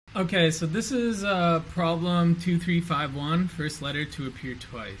Okay, so this is problem 2351, first letter to appear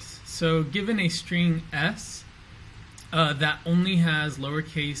twice. So given a string S that only has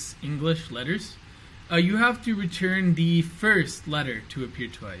lowercase English letters, you have to return the first letter to appear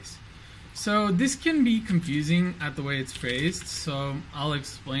twice. So this can be confusing at the way it's phrased, so I'll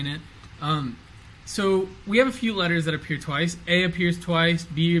explain it. So we have a few letters that appear twice. A appears twice,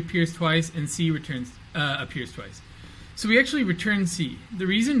 B appears twice, and C appears twice. So we actually return C. The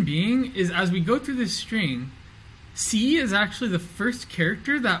reason being is as we go through this string, C is actually the first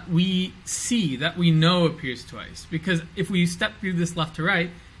character that we see, that we know appears twice. Because if we step through this left to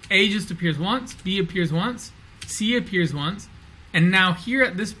right, A just appears once, B appears once, C appears once, and now here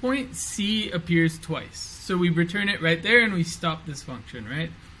at this point, C appears twice. So we return it right there and we stop this function,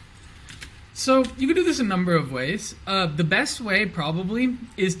 right? So you can do this a number of ways. The best way probably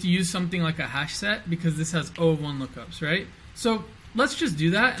is to use something like a hash set because this has O of 1 lookups, right? So let's just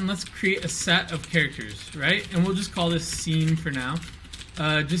do that and let's create a set of characters, right? And we'll just call this scene for now,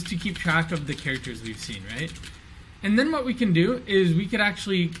 just to keep track of the characters we've seen, right? And then what we can do is we could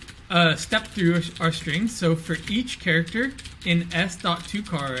actually step through our strings. So for each character in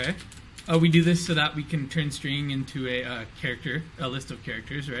s.toChar array, we do this so that we can turn string into a list of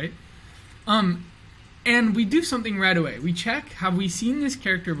characters, right? And we do something right away. We check, have we seen this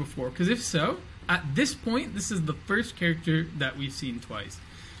character before? Because if so, at this point, this is the first character that we've seen twice.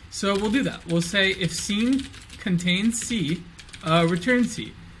 So we'll do that. We'll say if scene contains C, return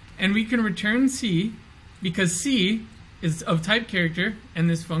C. And we can return C because C is of type character, and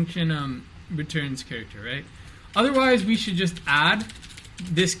this function returns character, right? Otherwise, we should just add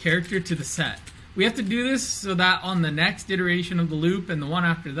this character to the set. We have to do this so that on the next iteration of the loop and the one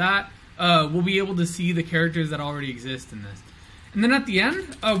after that, we'll be able to see the characters that already exist in this. And then at the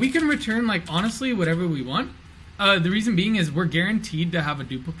end, we can return, like, honestly, whatever we want. The reason being is we're guaranteed to have a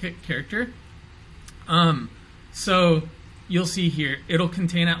duplicate character. So you'll see here, it'll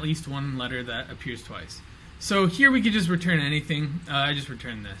contain at least one letter that appears twice. So here we could just return anything. I just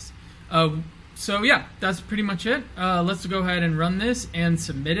returned this. So yeah, that's pretty much it. Let's go ahead and run this and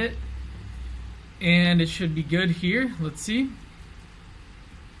submit it. And it should be good here. Let's see.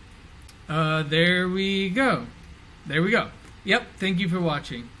 There we go. There we go. Yep, thank you for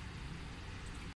watching.